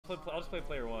I'll just play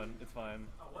player one. It's fine.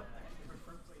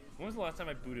 When was the last time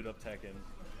I booted up Tekken?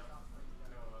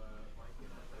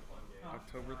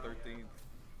 October 13th.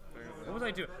 What was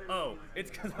I doing? Oh,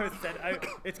 it's because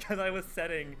I was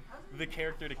setting the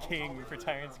character to King for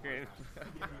Tyrant's Grave.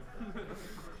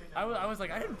 I was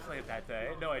like, I didn't play it that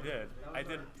day. No, I did. I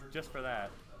did just for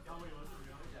that.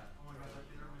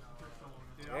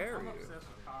 Dude, I'm obsessed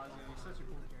with Kazi. He's such a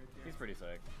cool character. He's pretty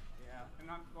sick. Yeah, and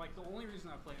I'm, like the only reason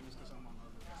I play him is because I'm on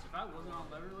Leverless. If I wasn't on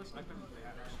Leverless, I couldn't play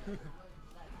Ash.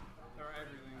 Or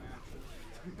everything, actually.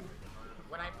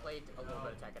 When I played a little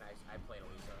bit of Tekken, I played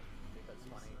Elisa because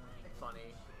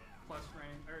funny. Plus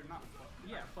frame, or not?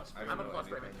 Yeah, plus frame. I'm a plus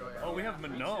frame enjoyer. Oh, we have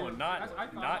Manon,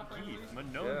 not Keith.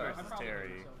 Manon versus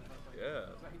Terry.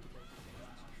 Yeah.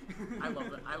 I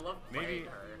love it. I love playing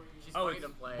her. She's funny to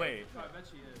play. Wait. I bet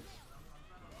she is.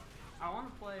 I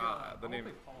want to play. The name.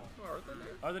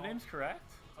 Are the names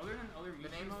correct? Other than other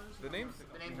The names.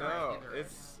 The names No, are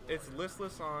it's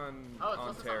listless on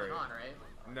on Terry. Manon, right?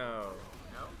 No.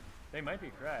 No. They might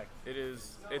be correct. It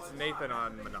is. It's Nathan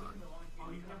on Manon.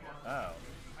 Oh. I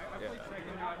play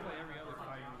Tekken now. I play every other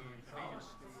fighting game.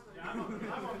 I'm on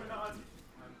Manon.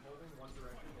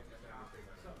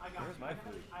 Where's my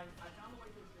food?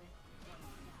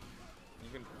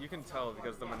 You can tell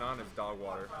because the Manon is dog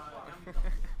water.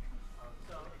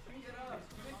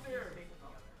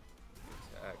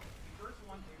 Attack.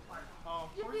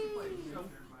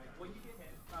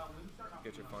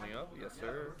 Get your funny up, yes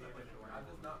sir.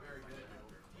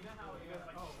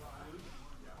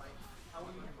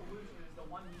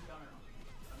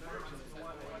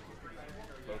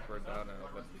 Both were done,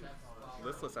 but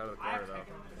listless out of the corner though.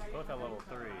 Both at level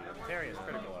 3. Terry is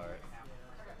critical art.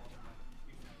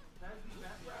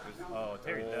 Oh,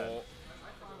 Terry's dead.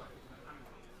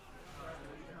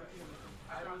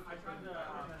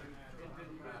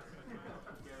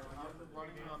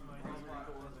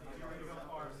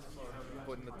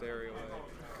 Putting the Terry away.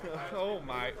 Oh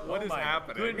my, what is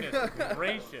happening? Goodness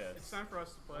gracious. It's time for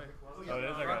us to play. Oh, it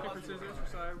is? Okay. Rock, paper, scissors, or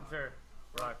side? Sure.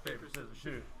 Rock, paper, scissors,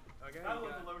 shoot. Okay. Oh,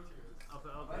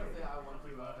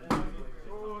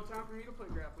 time for me to play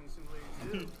grappling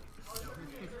simulator.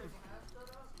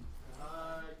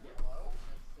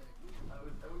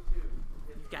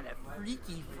 Got a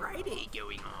Freaky Friday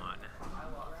going on.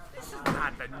 This is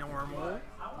not the normal.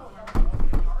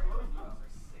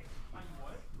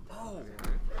 Oh!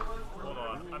 Hold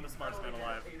on, I'm the smartest man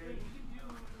alive.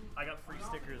 I got free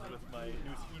stickers with my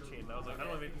newest keychain, and I was like, I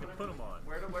don't have anything to put them on.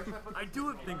 I do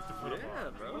have things to put them on.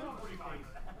 Yeah, bro. Ooh,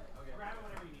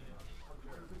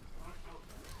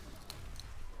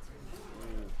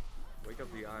 wake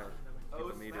up the eye. Keep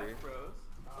the meter.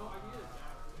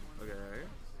 Okay.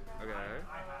 Okay.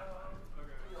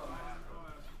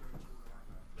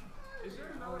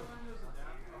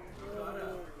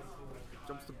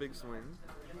 Jumps the big swing.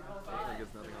 He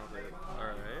gets nothing off it.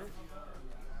 Alright.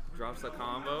 Drops the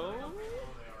combo.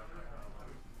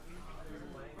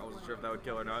 I wasn't sure if that would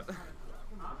kill or not. That'll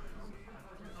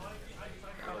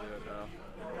do it though.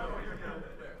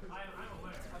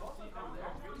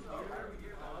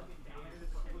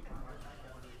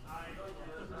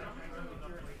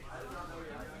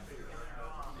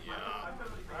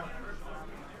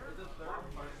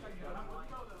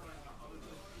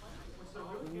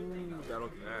 Ooh, that'll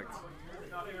connect.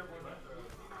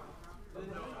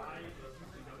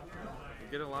 You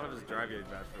get a lot of his drive gauge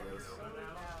back for this.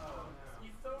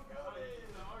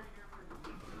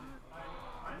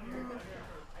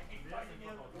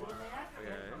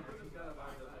 Okay.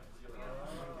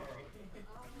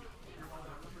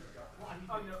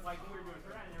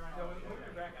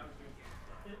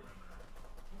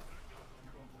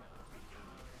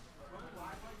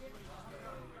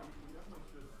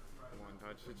 One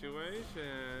touch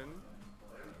situation.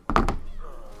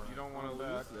 You don't want to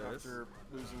lose this. After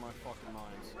losing my fucking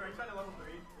mind. We're trying to level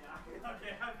 3. Yeah.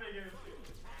 Okay, I figured.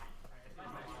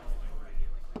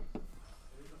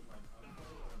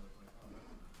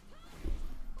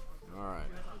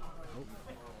 Alright. Oh.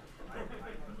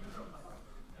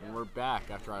 And we're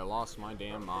back after I lost my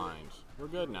damn mind. We're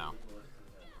good now.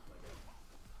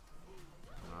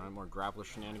 Alright, more grappler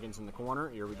shenanigans in the corner.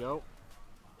 Here we go.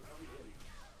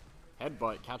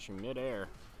 Headbutt catching midair.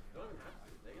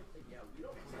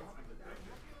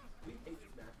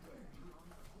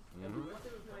 Mm-hmm.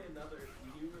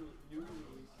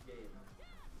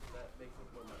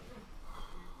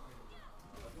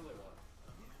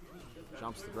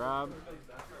 Jumps the grab.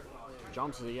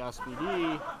 Jumps to the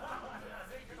SPD.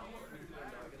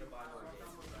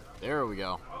 There we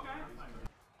go.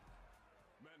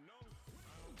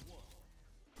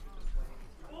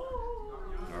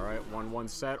 right, 1-1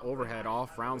 set, overhead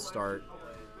off, round start.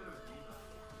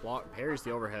 Block, parries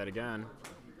the overhead again.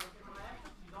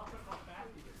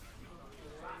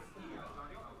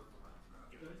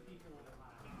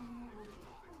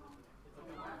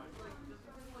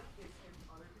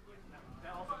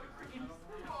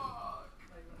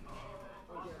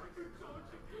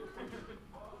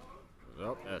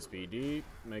 Oh, SBD,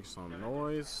 makes some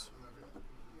noise.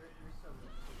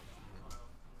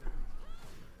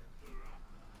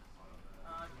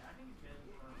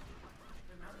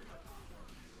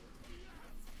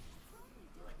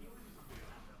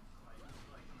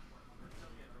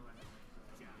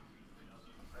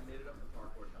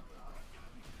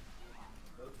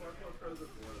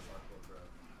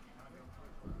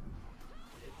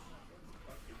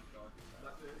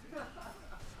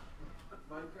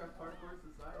 Minecraft parkour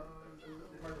society.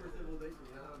 Parkour civilization,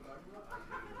 you know what I'm talking about?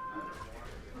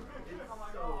 It's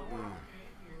so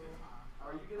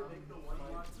Are you gonna make the one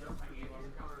block jump speed?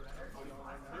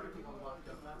 Everything on block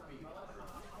jump speed.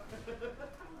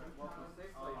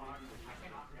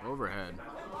 Overhead.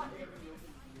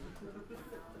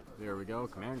 There we go,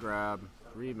 command grab,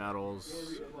 3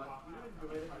 medals.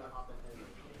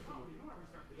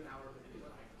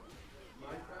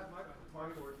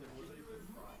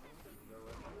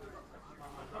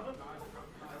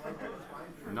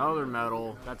 Another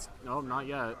medal. That's, no, not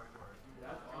yet.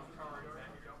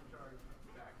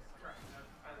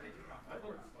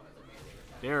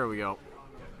 There we go.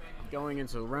 Going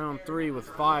into round 3 with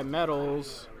 5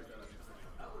 medals.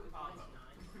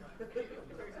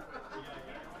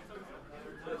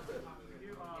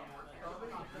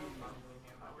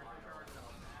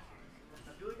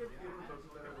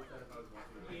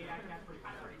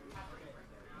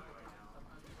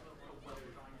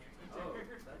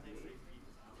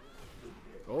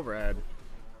 Overhead.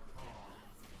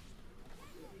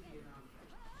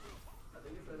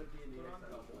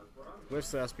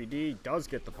 Lifts the SBD, does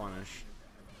get the punish.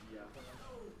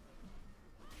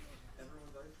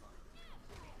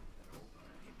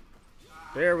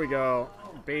 There we go.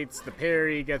 Baits the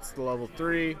parry, gets the level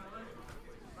 3.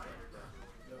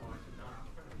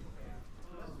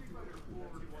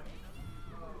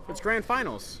 It's grand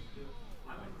finals.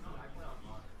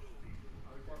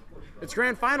 It's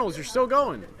grand finals. You're still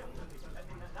going.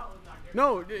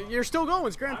 No, you're still going.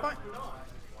 It's grand final.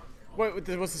 Wait,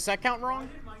 was the set count wrong?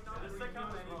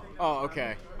 Oh,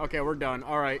 okay. Okay, we're done.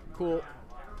 All right, cool.